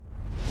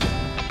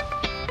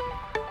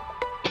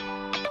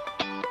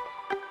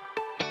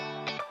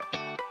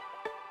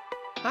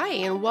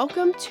and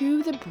welcome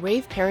to the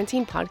Brave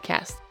Parenting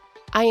Podcast.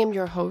 I am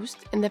your host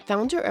and the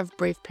founder of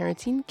Brave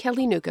Parenting,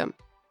 Kelly Newcomb.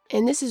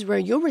 And this is where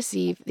you'll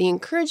receive the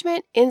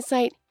encouragement,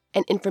 insight,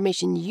 and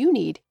information you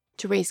need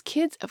to raise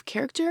kids of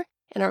character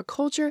in our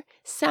culture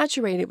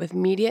saturated with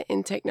media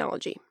and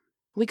technology.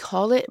 We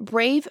call it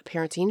Brave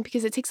Parenting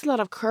because it takes a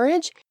lot of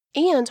courage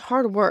and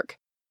hard work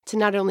to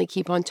not only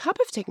keep on top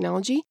of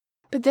technology,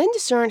 but then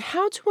discern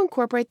how to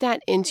incorporate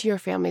that into your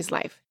family's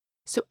life.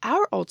 So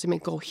our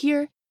ultimate goal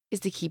here is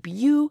to keep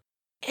you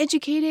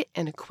educated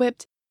and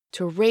equipped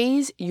to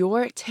raise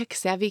your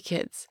tech-savvy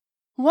kids.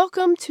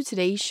 Welcome to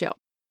today's show.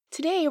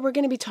 Today, we're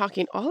going to be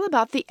talking all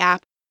about the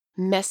app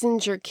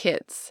Messenger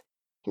Kids.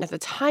 And at the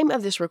time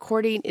of this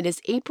recording, it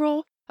is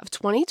April of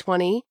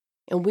 2020,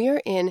 and we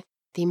are in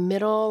the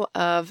middle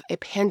of a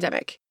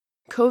pandemic.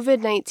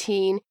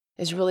 COVID-19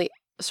 is really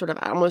sort of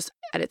almost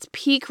at its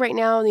peak right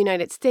now in the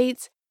United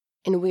States,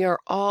 and we are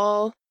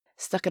all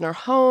stuck in our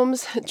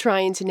homes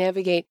trying to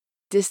navigate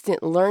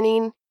distant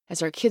learning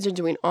as our kids are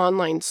doing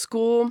online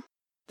school.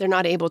 They're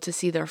not able to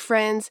see their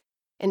friends,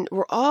 and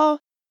we're all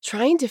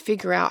trying to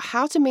figure out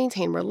how to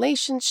maintain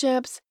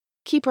relationships,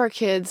 keep our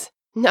kids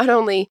not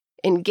only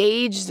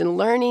engaged in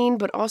learning,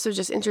 but also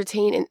just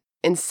entertained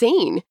and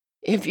sane,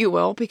 if you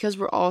will, because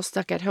we're all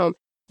stuck at home.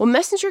 Well,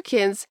 Messenger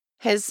Kids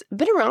has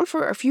been around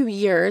for a few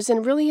years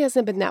and really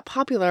hasn't been that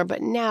popular,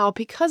 but now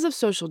because of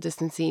social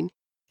distancing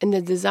and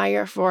the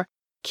desire for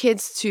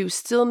kids to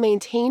still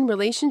maintain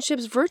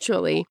relationships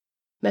virtually,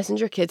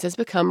 Messenger Kids has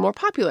become more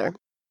popular.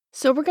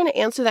 So we're going to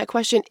answer that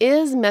question,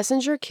 is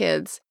Messenger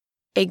Kids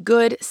a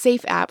good,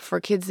 safe app for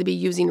kids to be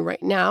using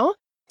right now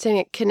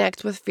to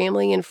connect with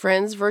family and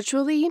friends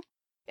virtually?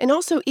 And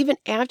also, even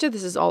after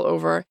this is all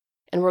over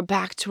and we're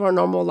back to our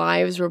normal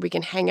lives where we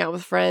can hang out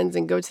with friends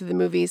and go to the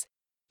movies,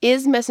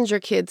 is Messenger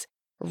Kids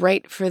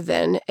right for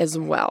then as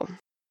well?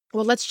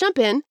 Well, let's jump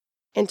in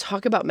and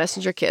talk about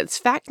Messenger Kids.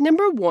 Fact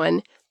number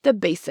 1, the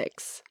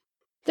basics.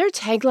 Their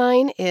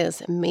tagline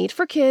is made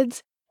for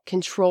kids,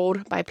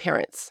 controlled by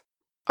parents.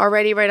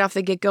 Already right off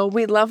the get-go,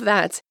 we love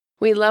that.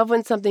 We love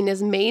when something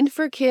is made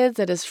for kids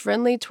that is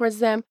friendly towards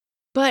them,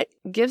 but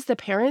gives the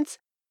parents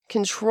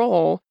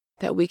control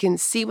that we can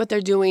see what they're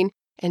doing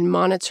and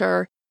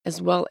monitor,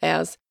 as well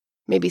as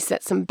maybe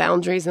set some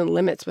boundaries and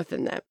limits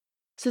within them.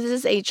 So this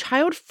is a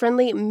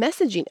child-friendly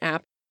messaging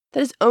app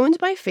that is owned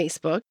by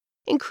Facebook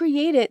and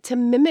created to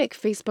mimic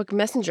Facebook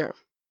Messenger.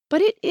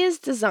 But it is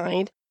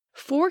designed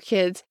for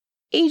kids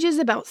ages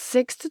about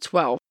 6 to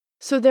 12.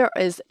 So there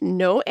is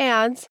no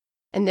ads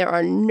and there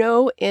are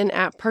no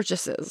in-app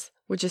purchases,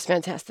 which is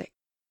fantastic.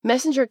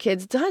 Messenger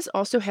Kids does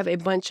also have a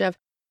bunch of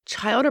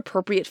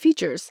child-appropriate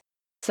features,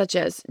 such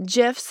as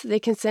GIFs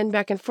they can send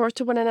back and forth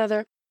to one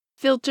another,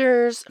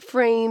 filters,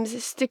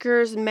 frames,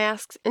 stickers,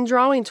 masks, and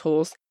drawing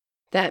tools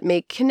that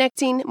make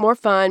connecting more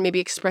fun,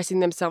 maybe expressing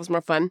themselves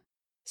more fun.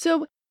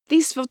 So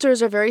these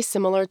filters are very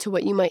similar to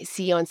what you might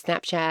see on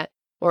Snapchat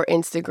or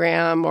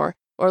Instagram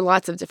or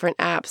lots of different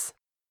apps,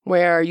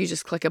 where you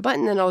just click a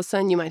button and all of a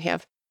sudden you might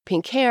have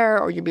pink hair,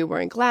 or you'll be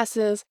wearing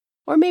glasses,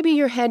 or maybe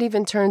your head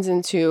even turns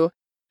into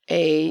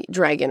a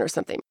dragon or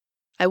something.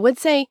 I would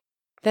say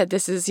that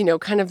this is,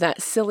 kind of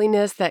that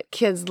silliness that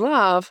kids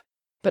love,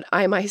 but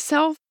I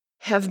myself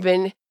have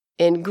been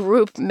in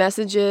group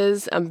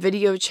messages,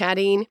 video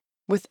chatting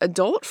with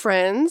adult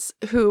friends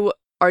who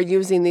are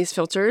using these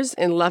filters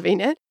and loving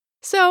it.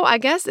 So I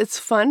guess it's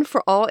fun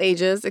for all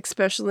ages,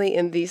 especially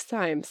in these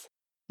times.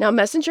 Now,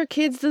 Messenger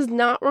Kids does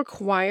not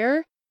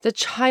require the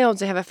child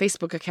to have a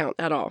Facebook account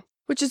at all,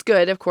 which is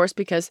good, of course,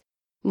 because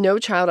no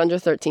child under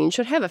 13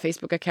 should have a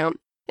Facebook account,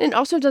 and it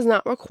also does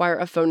not require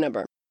a phone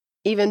number.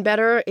 Even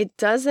better, it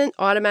doesn't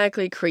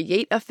automatically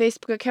create a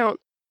Facebook account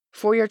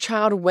for your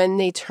child when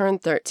they turn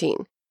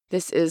 13.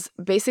 This is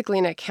basically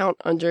an account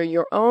under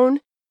your own.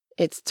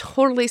 It's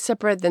totally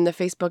separate than the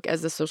Facebook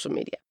as the social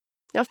media.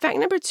 Now, fact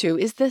number 2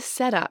 is the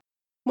setup.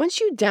 Once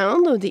you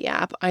download the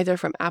app, either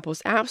from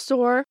Apple's App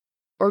Store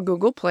or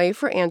Google Play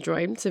for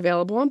Android, it's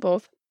available on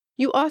both,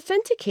 you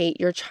authenticate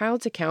your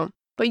child's account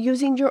by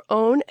using your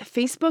own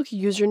Facebook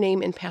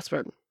username and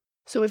password.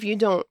 So if you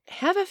don't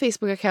have a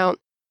Facebook account,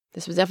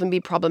 this would definitely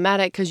be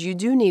problematic because you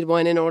do need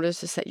one in order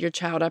to set your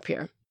child up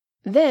here.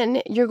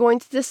 Then you're going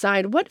to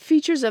decide what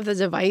features of the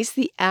device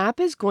the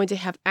app is going to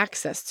have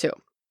access to.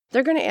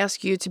 They're going to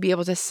ask you to be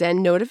able to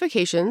send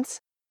notifications,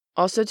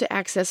 also to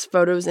access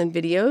photos and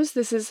videos.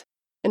 This is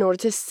in order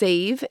to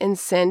save and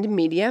send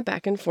media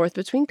back and forth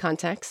between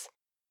contacts,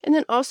 and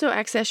then also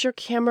access your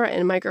camera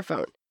and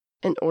microphone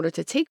in order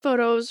to take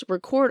photos,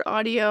 record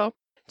audio,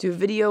 do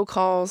video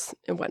calls,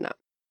 and whatnot.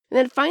 And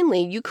then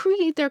finally, you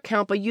create their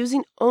account by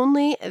using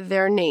only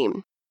their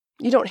name.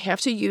 You don't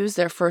have to use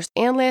their first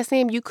and last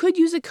name. You could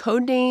use a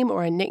code name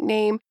or a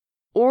nickname,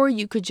 or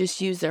you could just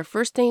use their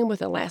first name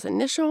with a last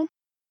initial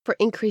for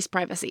increased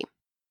privacy.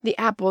 The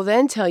app will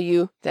then tell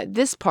you that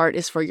this part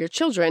is for your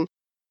children,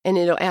 and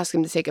it'll ask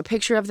them to take a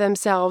picture of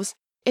themselves.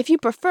 If you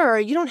prefer,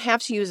 you don't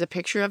have to use a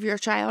picture of your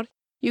child.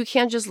 You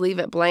can just leave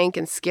it blank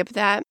and skip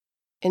that.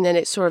 And then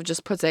it sort of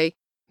just puts a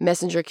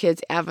Messenger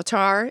Kids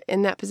avatar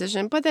in that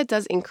position, but that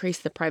does increase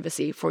the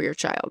privacy for your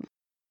child.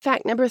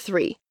 Fact number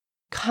 3,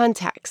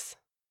 contacts.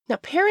 Now,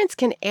 parents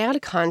can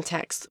add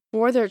contacts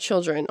for their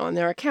children on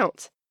their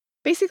accounts.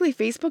 Basically,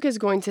 Facebook is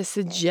going to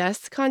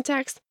suggest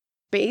contacts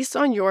based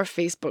on your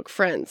Facebook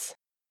friends.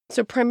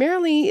 So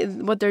primarily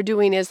what they're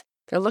doing is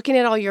they're looking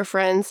at all your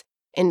friends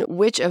and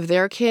which of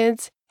their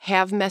kids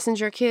have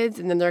Messenger Kids,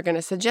 and then they're going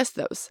to suggest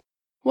those.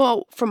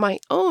 Well, for my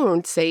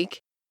own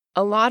sake,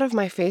 a lot of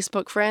my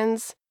Facebook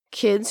friends,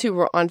 kids who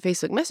were on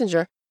Facebook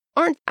Messenger,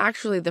 aren't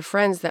actually the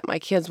friends that my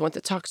kids want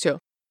to talk to.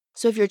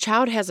 So if your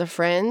child has a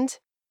friend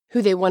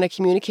who they want to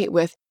communicate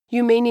with,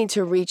 you may need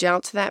to reach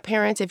out to that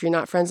parent if you're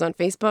not friends on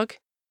Facebook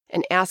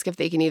and ask if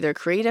they can either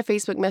create a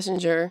Facebook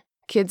Messenger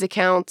Kids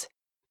account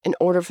in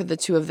order for the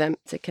two of them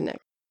to connect.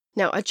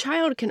 Now, a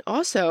child can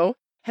also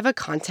have a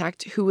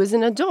contact who is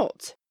an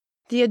adult.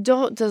 The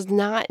adult does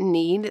not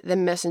need the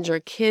Messenger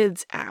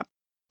Kids app.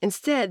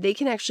 Instead, they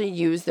can actually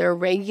use their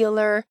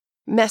regular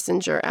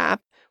Messenger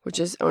app, which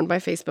is owned by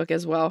Facebook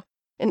as well,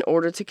 in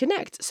order to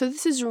connect. So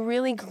this is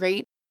really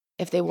great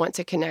if they want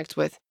to connect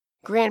with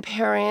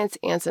grandparents,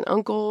 aunts and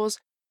uncles,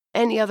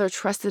 any other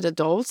trusted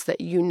adults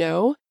that you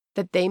know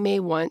that they may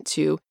want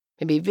to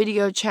maybe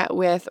video chat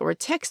with or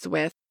text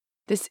with.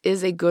 This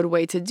is a good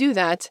way to do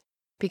that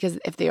because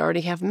if they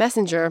already have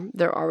Messenger,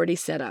 they're already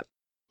set up.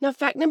 Now,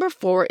 fact number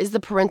 4 is the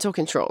parental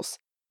controls.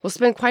 We'll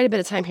spend quite a bit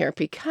of time here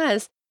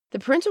because the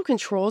parental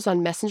controls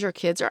on Messenger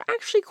Kids are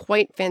actually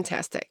quite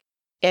fantastic.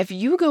 If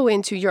you go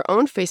into your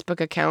own Facebook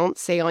account,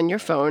 say on your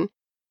phone,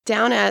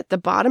 down at the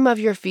bottom of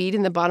your feed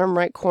in the bottom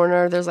right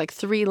corner, there's like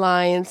 3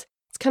 lines.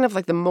 It's kind of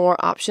like the More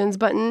Options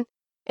button.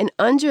 And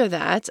under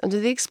that, under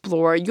the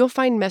Explorer, you'll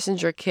find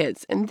Messenger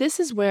Kids. And this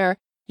is where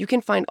you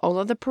can find all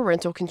of the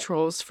parental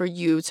controls for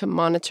you to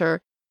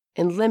monitor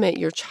and limit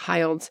your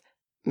child's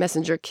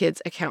Messenger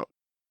Kids account.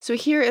 So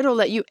here it'll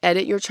let you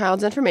edit your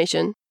child's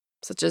information,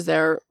 such as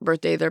their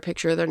birthday, their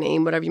picture, their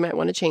name, whatever you might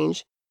want to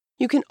change.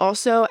 You can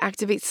also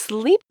activate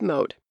sleep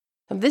mode.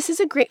 Now, this is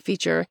a great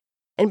feature.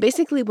 And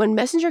basically, when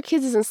Messenger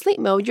Kids is in sleep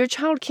mode, your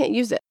child can't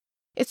use it.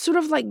 It's sort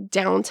of like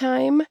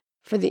downtime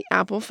for the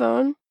Apple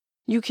phone.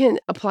 You can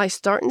apply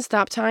start and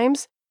stop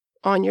times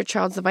on your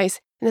child's device,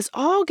 and it's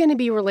all going to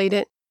be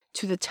related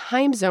to the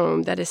time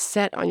zone that is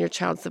set on your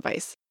child's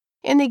device.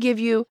 And they give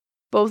you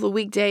both a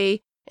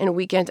weekday and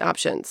weekend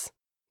options,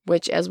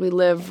 which as we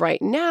live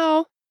right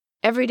now,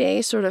 every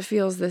day sort of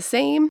feels the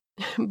same.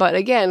 But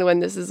again, when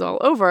this is all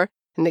over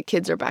and the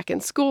kids are back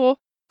in school,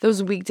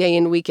 those weekday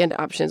and weekend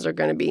options are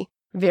going to be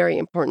very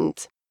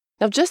important.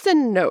 Now, just a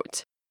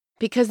note,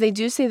 because they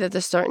do say that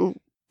the start and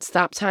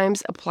stop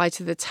times apply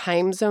to the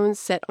time zone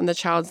set on the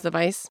child's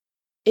device,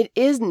 it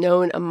is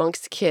known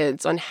amongst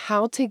kids on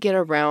how to get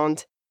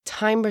around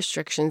time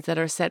restrictions that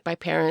are set by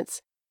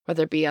parents,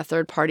 whether it be a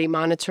third-party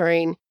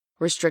monitoring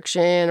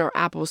restriction or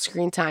Apple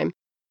screen time,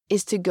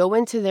 is to go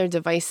into their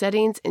device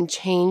settings and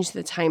change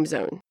the time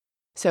zone.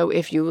 So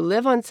if you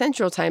live on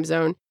Central Time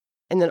Zone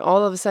and then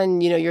all of a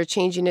sudden, you're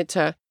changing it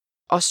to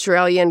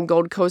Australian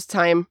Gold Coast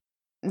time,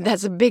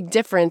 that's a big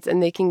difference,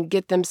 and they can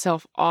get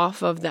themselves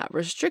off of that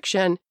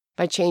restriction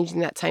by changing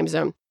that time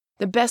zone.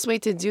 The best way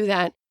to do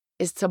that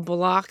is to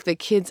block the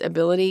kid's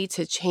ability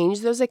to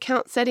change those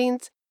account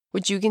settings,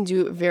 which you can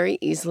do very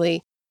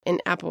easily in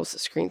Apple's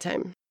screen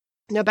time.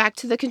 Now back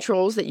to the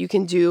controls that you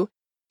can do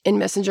in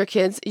Messenger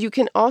Kids. You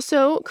can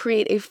also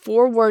create a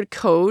 4-word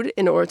code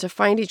in order to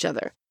find each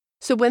other.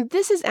 So when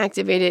this is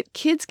activated,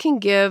 kids can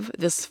give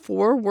this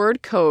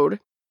 4-word code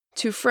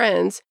to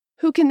friends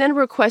who can then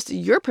request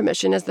your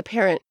permission as the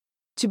parent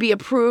to be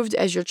approved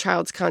as your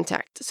child's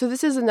contact. So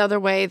this is another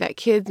way that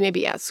kids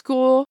maybe at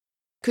school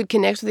could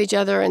connect with each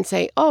other and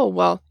say, oh,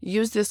 well,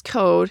 use this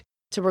code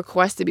to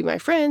request to be my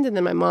friend, and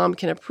then my mom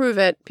can approve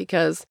it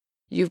because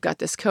you've got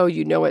this code,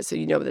 you know it, so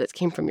you know that it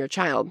came from your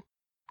child.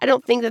 I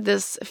don't think that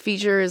this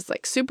feature is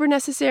super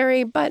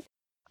necessary, but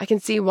I can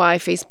see why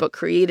Facebook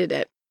created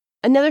it.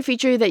 Another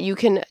feature that you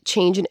can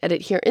change and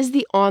edit here is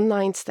the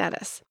online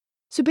status.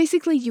 So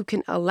basically you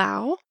can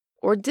allow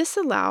or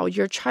disallow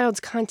your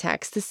child's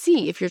contacts to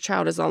see if your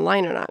child is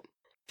online or not.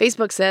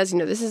 Facebook says,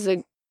 this is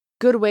a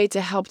good way to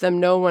help them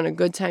know when a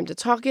good time to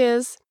talk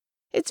is.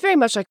 It's very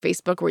much like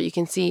Facebook where you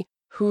can see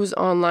who's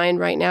online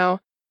right now.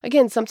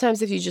 Again,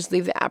 sometimes if you just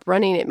leave the app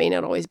running, it may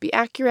not always be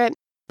accurate.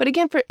 But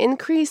again, for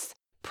increased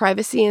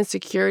privacy and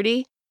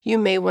security, you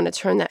may want to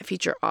turn that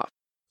feature off.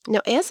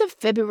 Now, as of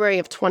February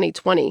of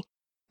 2020,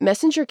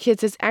 Messenger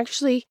Kids has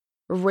actually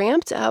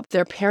ramped up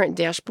their parent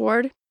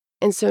dashboard.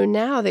 And so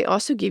now they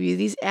also give you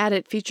these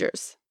added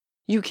features.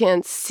 You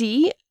can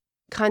see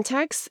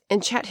contacts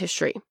and chat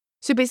history.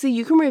 So basically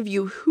you can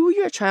review who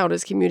your child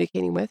is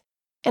communicating with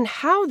and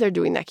how they're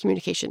doing that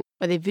communication.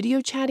 Are they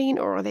video chatting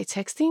or are they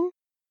texting?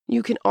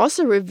 You can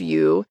also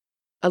review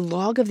a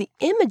log of the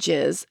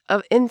images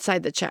of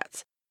inside the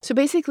chats. So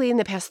basically in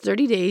the past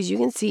 30 days, you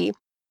can see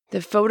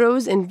the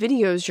photos and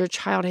videos your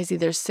child has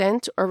either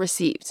sent or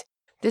received.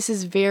 This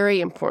is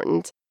very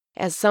important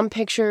as some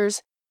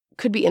pictures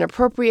could be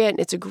inappropriate.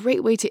 It's a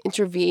great way to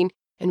intervene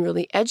and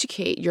really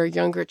educate your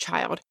younger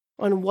child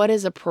on what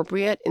is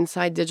appropriate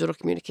inside digital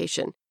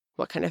communication.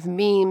 What kind of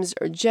memes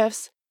or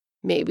GIFs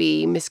may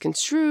be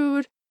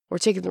misconstrued or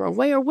taken the wrong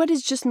way, or what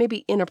is just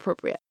maybe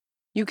inappropriate.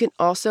 You can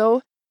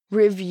also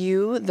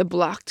review the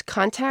blocked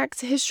contacts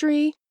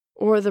history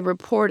or the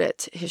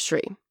reported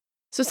history.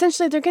 So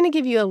essentially, they're going to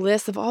give you a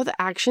list of all the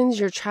actions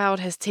your child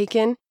has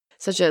taken,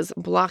 such as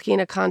blocking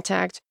a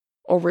contact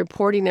or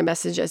reporting a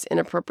message as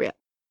inappropriate.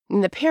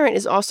 And the parent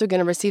is also going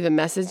to receive a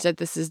message that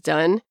this is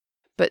done,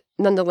 but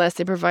nonetheless,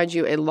 they provide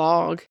you a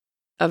log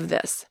of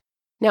this.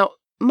 Now,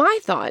 my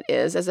thought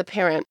is, as a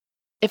parent,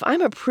 if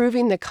I'm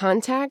approving the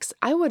contacts,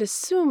 I would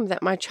assume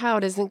that my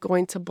child isn't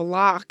going to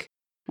block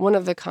one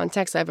of the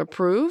contacts I've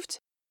approved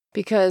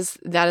because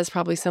that is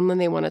probably someone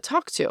they want to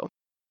talk to.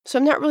 So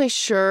I'm not really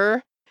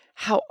sure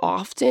how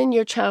often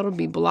your child will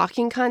be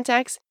blocking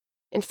contacts.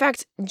 In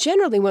fact,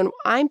 generally when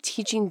I'm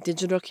teaching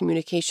digital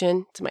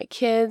communication to my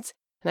kids,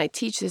 and I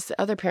teach this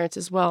to other parents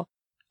as well,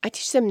 I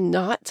teach them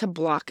not to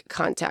block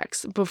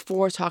contacts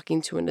before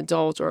talking to an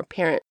adult or a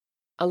parent.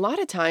 A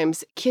lot of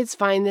times, kids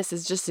find this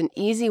as just an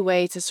easy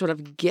way to sort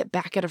of get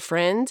back at a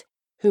friend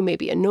who may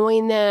be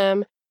annoying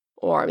them,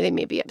 or they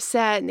may be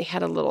upset and they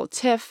had a little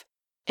tiff.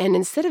 And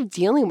instead of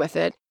dealing with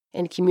it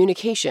in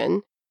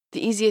communication,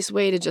 the easiest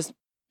way to just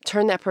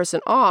turn that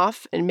person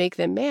off and make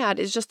them mad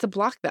is just to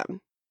block them.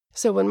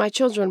 So when my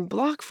children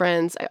block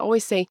friends, I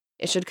always say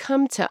it should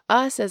come to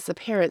us as the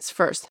parents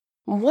first.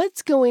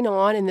 What's going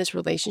on in this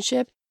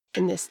relationship,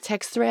 in this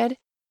text thread,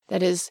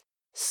 that is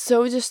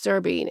so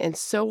disturbing and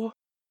so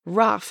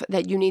rough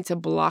that you need to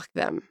block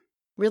them?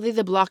 Really,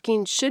 the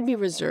blocking should be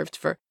reserved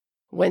for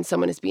when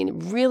someone is being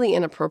really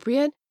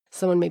inappropriate.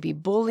 Someone may be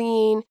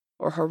bullying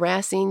or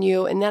harassing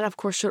you, and that, of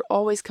course, should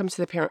always come to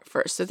the parent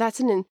first. So that's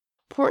an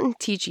important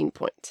teaching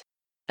point.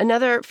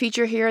 Another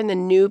feature here in the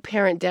new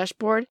parent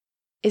dashboard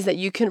is that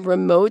you can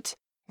remote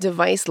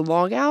device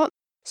logout.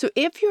 So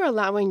if you're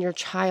allowing your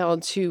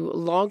child to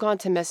log on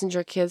to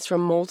Messenger Kids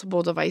from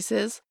multiple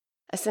devices,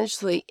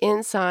 essentially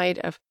inside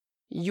of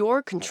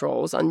your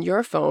controls on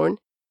your phone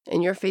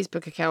and your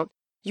Facebook account,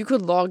 you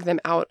could log them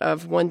out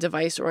of one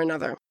device or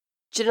another.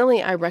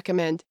 Generally, I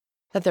recommend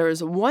that there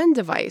is one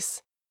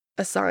device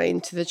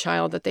assigned to the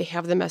child that they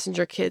have the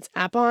Messenger Kids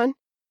app on,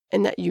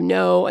 and that you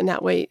know, and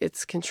that way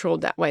it's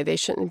controlled that way. They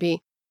shouldn't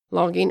be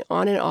logging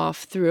on and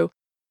off through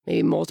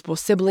maybe multiple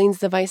siblings'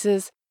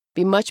 devices.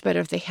 Be much better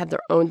if they had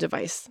their own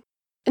device.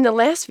 And the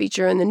last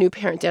feature in the new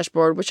parent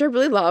dashboard, which I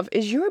really love,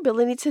 is your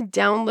ability to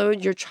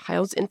download your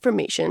child's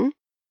information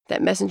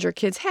that Messenger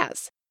Kids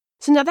has.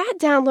 So now that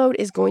download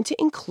is going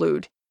to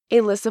include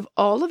a list of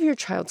all of your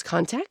child's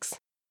contacts,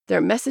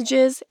 their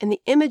messages, and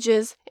the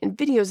images and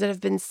videos that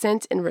have been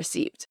sent and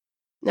received.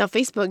 Now,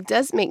 Facebook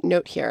does make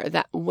note here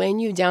that when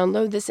you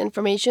download this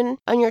information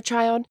on your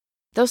child,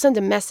 they'll send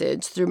a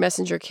message through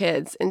Messenger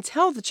Kids and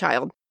tell the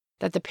child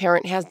that the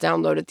parent has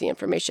downloaded the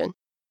information,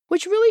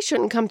 which really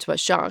shouldn't come to a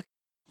shock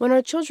when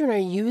our children are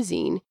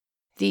using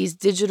these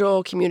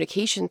digital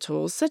communication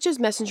tools such as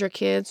Messenger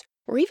Kids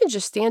or even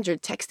just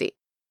standard texting.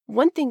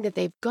 One thing that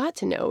they've got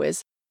to know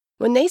is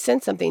when they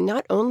send something,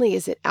 not only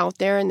is it out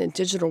there in the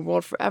digital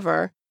world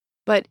forever,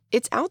 but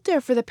it's out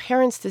there for the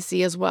parents to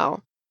see as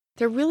well.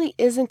 There really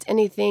isn't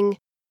anything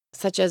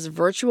such as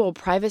virtual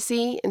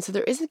privacy, and so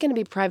there isn't going to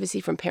be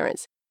privacy from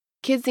parents.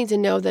 Kids need to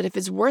know that if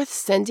it's worth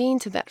sending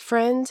to that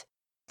friend,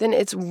 then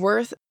it's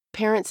worth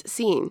parents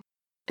seeing.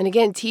 And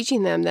again,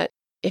 teaching them that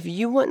if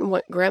you wouldn't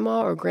want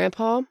grandma or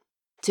grandpa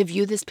to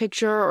view this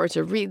picture or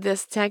to read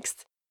this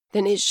text,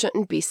 then it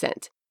shouldn't be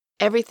sent.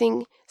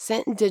 Everything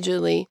sent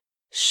digitally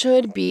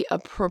should be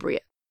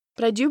appropriate.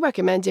 But I do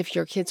recommend if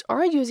your kids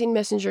are using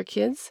Messenger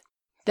Kids,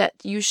 that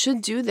you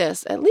should do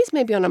this, at least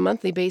maybe on a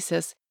monthly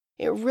basis.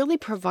 It really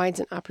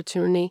provides an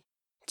opportunity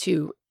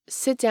to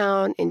sit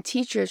down and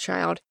teach your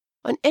child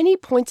on any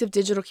points of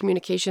digital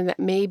communication that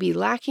may be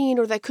lacking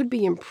or that could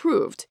be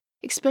improved,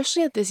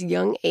 especially at this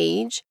young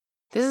age.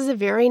 This is a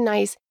very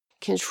nice,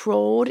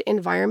 controlled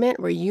environment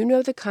where you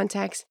know the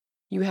contacts,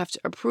 you have to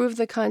approve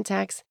the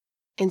contacts,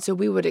 and so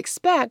we would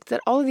expect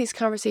that all of these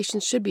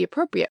conversations should be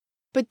appropriate.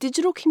 But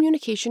digital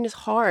communication is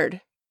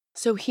hard.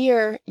 So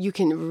here you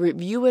can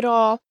review it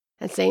all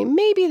and say,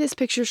 maybe this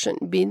picture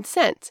shouldn't be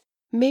sent.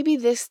 Maybe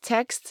this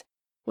text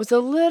was a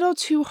little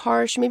too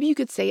harsh. Maybe you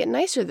could say it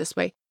nicer this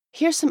way.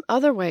 Here's some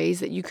other ways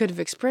that you could have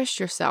expressed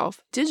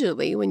yourself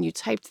digitally when you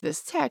typed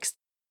this text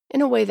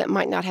in a way that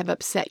might not have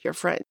upset your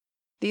friend.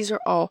 These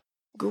are all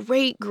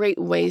great, great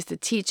ways to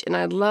teach, and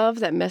I love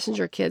that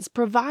Messenger Kids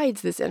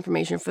provides this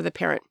information for the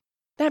parent.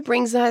 That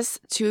brings us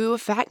to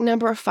fact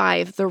number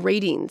 5, the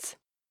ratings.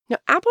 Now,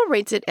 Apple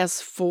rates it as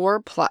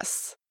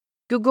 4+.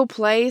 Google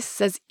Play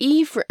says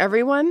E for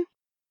everyone,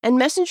 and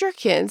Messenger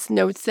Kids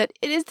notes that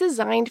it is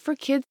designed for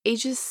kids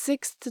ages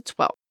 6 to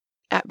 12.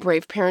 At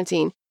Brave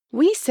Parenting,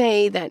 we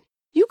say that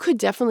you could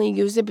definitely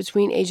use it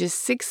between ages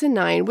 6 and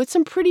 9 with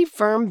some pretty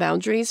firm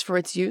boundaries for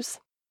its use.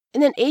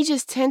 And then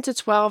ages 10 to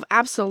 12,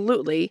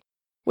 absolutely,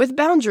 with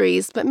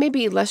boundaries, but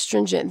maybe less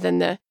stringent than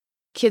the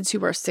kids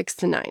who are 6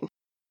 to 9.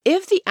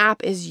 If the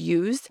app is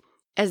used,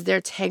 as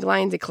their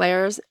tagline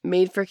declares,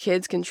 made for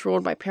kids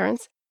controlled by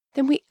parents,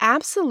 then we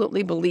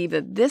absolutely believe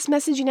that this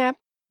messaging app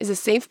is a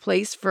safe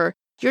place for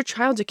your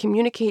child to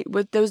communicate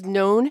with those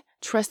known,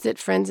 trusted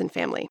friends and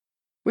family.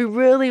 We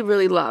really,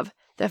 really love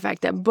the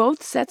fact that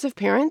both sets of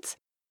parents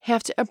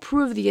have to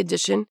approve the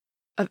addition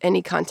of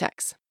any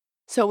contacts.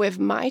 So if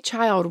my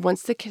child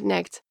wants to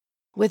connect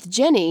with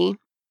Jenny,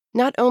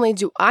 not only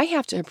do I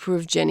have to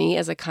approve Jenny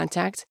as a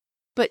contact,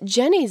 but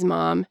Jenny's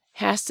mom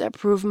has to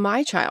approve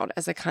my child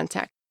as a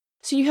contact.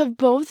 So you have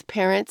both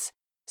parents,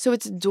 so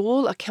it's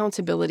dual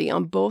accountability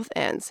on both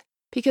ends,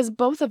 because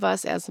both of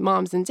us as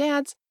moms and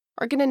dads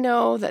are going to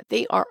know that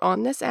they are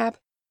on this app,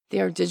 they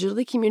are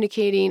digitally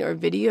communicating or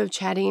video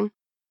chatting,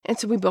 and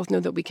so we both know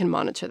that we can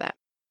monitor that.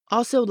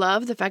 Also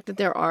love the fact that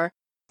there are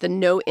the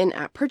no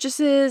in-app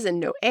purchases and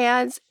no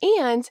ads,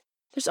 and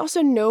there's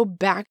also no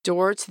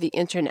backdoor to the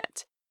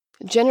internet.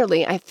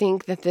 Generally, I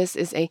think that this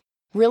is a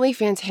really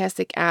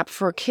fantastic app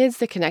for kids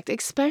to connect,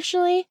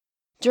 especially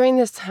during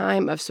this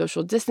time of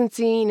social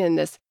distancing and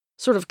this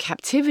sort of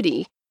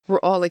captivity we're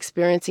all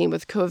experiencing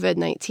with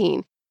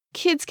COVID-19.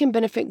 Kids can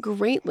benefit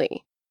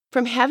greatly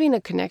from having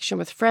a connection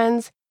with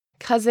friends,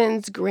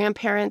 cousins,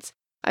 grandparents.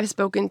 I've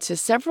spoken to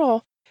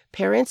several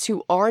parents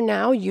who are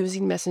now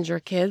using Messenger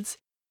Kids,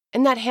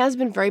 and that has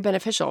been very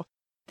beneficial.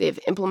 They've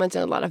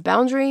implemented a lot of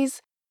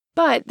boundaries,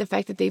 but the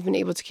fact that they've been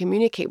able to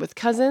communicate with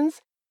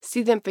cousins,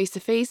 see them face to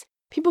face,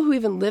 people who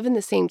even live in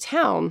the same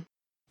town,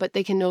 but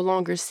they can no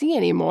longer see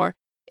anymore,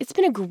 it's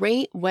been a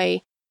great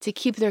way to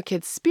keep their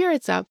kids'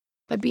 spirits up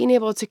by being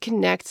able to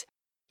connect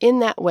in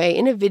that way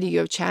in a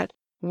video chat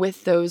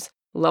with those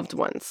loved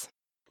ones.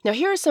 Now,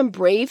 here are some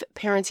brave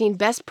parenting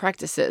best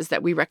practices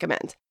that we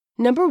recommend.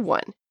 Number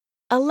 1,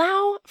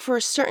 allow for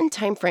certain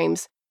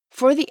timeframes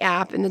for the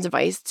app and the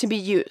device to be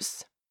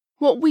used.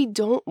 What we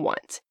don't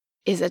want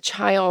is a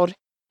child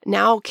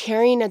now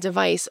carrying a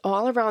device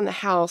all around the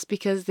house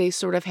because they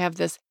sort of have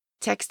this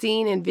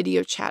texting and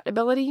video chat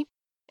ability.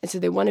 And so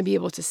they want to be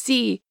able to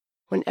see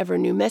whenever a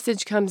new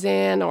message comes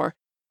in or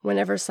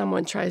whenever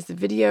someone tries to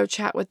video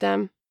chat with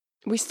them.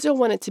 We still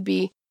want it to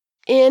be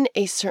in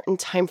a certain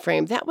time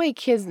frame. That way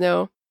kids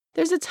know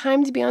there's a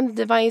time to be on the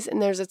device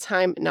and there's a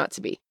time not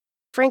to be.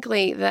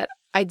 Frankly, that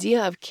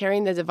idea of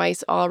carrying the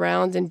device all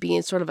around and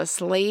being sort of a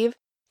slave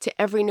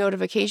to every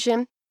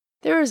notification,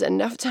 there is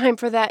enough time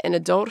for that in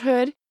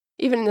adulthood,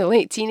 even in the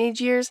late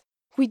teenage years.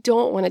 We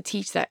don't want to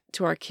teach that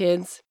to our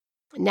kids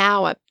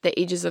now at the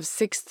ages of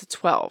 6 to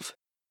 12.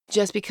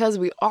 Just because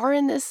we are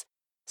in this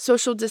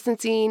social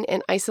distancing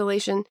and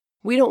isolation,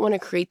 we don't want to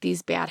create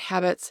these bad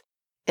habits.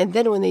 And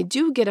then when they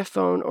do get a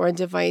phone or a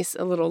device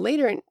a little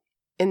later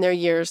in their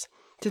years,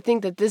 to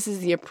think that this is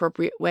the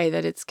appropriate way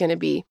that it's going to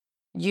be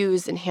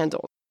used and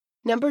handled.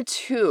 Number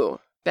 2,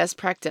 best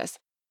practice.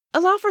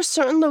 Allow for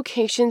certain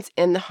locations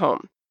in the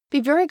home. Be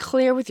very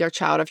clear with your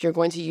child if you're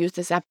going to use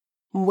this app,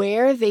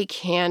 where they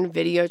can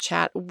video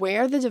chat,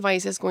 where the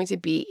device is going to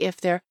be if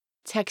they're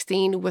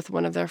texting with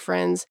one of their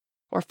friends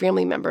or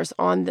family members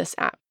on this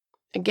app.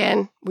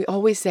 Again, we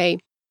always say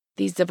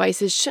these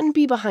devices shouldn't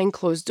be behind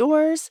closed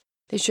doors.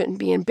 They shouldn't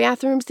be in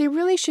bathrooms. They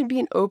really should be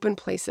in open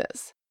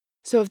places.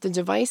 So if the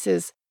device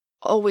is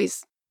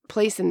always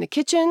placed in the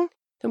kitchen,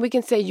 then we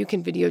can say you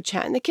can video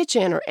chat in the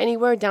kitchen or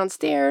anywhere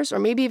downstairs or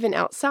maybe even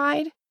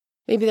outside.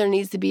 Maybe there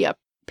needs to be a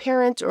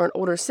parent or an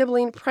older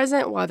sibling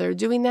present while they're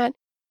doing that.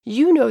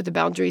 You know the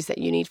boundaries that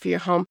you need for your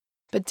home,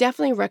 but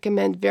definitely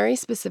recommend very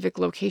specific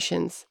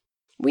locations.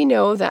 We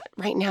know that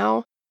right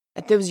now,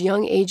 at those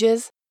young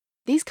ages,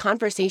 these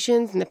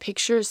conversations and the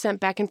pictures sent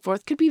back and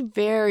forth could be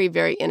very,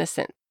 very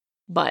innocent.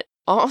 But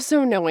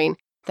also knowing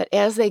that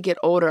as they get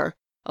older,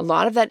 a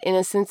lot of that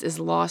innocence is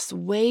lost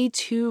way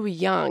too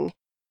young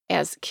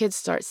as kids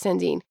start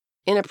sending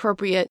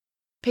inappropriate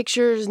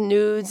pictures,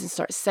 nudes, and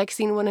start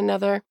sexing one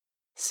another.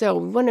 So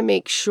we want to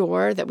make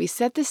sure that we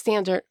set the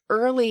standard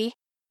early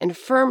and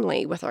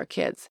firmly with our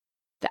kids.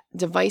 That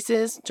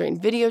devices during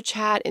video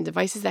chat and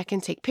devices that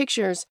can take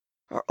pictures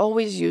are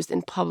always used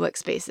in public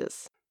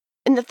spaces.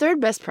 And the third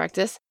best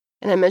practice,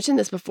 and I mentioned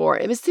this before,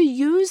 it was to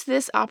use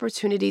this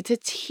opportunity to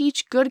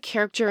teach good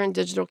character in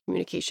digital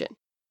communication.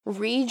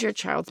 Read your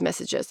child's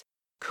messages.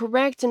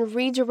 Correct and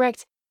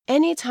redirect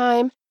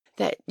anytime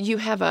that you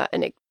have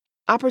an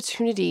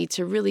opportunity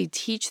to really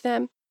teach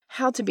them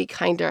how to be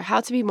kinder, how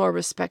to be more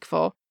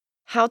respectful,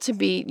 how to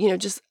be,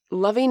 just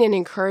loving and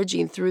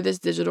encouraging through this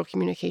digital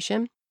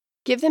communication.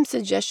 Give them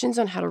suggestions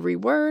on how to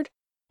reword,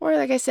 or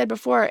like I said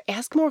before,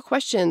 ask more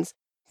questions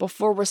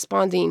before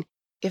responding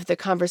if the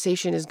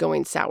conversation is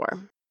going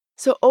sour.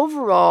 So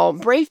overall,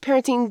 Brave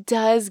Parenting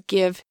does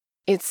give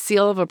its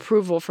seal of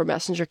approval for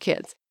Messenger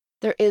Kids.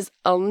 There is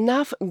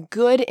enough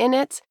good in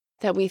it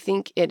that we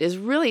think it is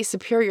really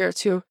superior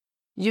to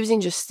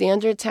using just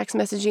standard text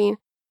messaging.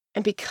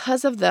 And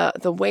because of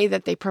the way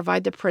that they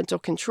provide the parental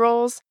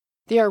controls,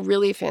 they are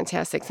really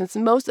fantastic. Since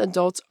most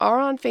adults are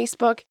on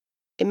Facebook,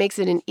 it makes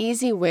it an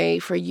easy way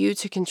for you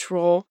to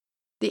control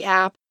the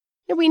app.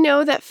 And we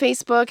know that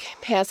Facebook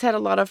has had a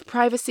lot of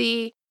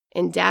privacy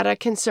and data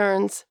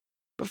concerns.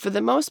 But for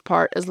the most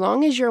part, as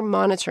long as you're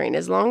monitoring,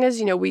 as long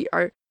as, we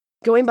are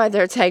going by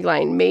their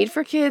tagline, made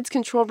for kids,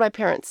 controlled by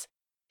parents,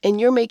 and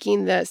you're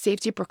making the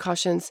safety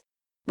precautions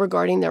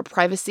regarding their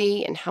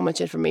privacy and how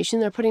much information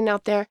they're putting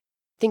out there,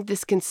 I think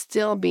this can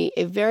still be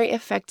a very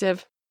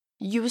effective,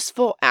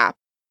 useful app,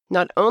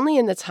 not only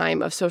in the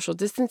time of social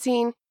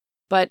distancing,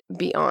 but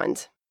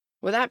beyond.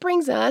 Well, that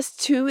brings us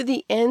to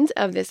the end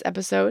of this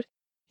episode.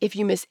 If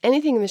you miss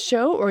anything in the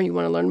show or you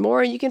want to learn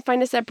more, you can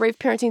find us at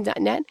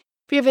braveparenting.net.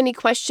 If you have any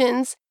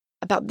questions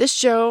about this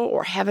show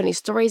or have any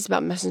stories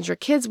about Messenger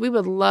Kids, we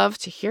would love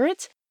to hear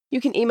it. You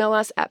can email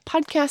us at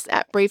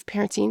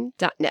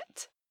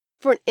podcast@braveparenting.net.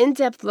 For an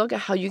in-depth look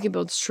at how you can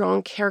build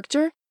strong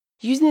character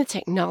using the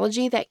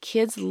technology that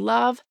kids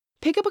love,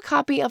 pick up a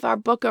copy of our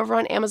book over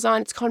on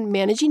Amazon. It's called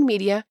Managing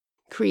Media,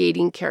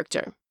 Creating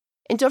Character.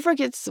 And don't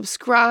forget to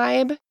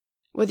subscribe,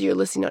 whether you're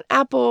listening on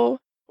Apple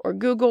or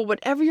Google,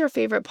 whatever your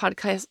favorite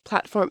podcast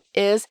platform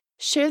is.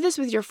 Share this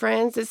with your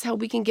friends. This is how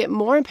we can get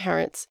more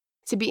parents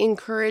to be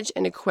encouraged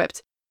and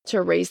equipped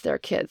to raise their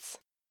kids.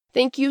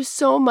 Thank you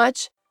so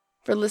much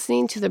for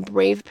listening to the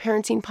Brave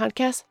Parenting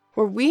Podcast,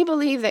 where we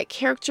believe that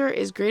character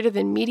is greater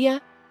than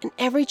media and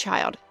every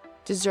child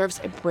deserves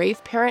a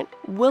brave parent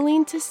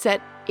willing to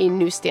set a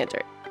new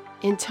standard.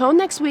 Until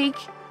next week,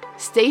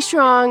 stay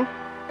strong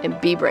and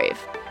be brave.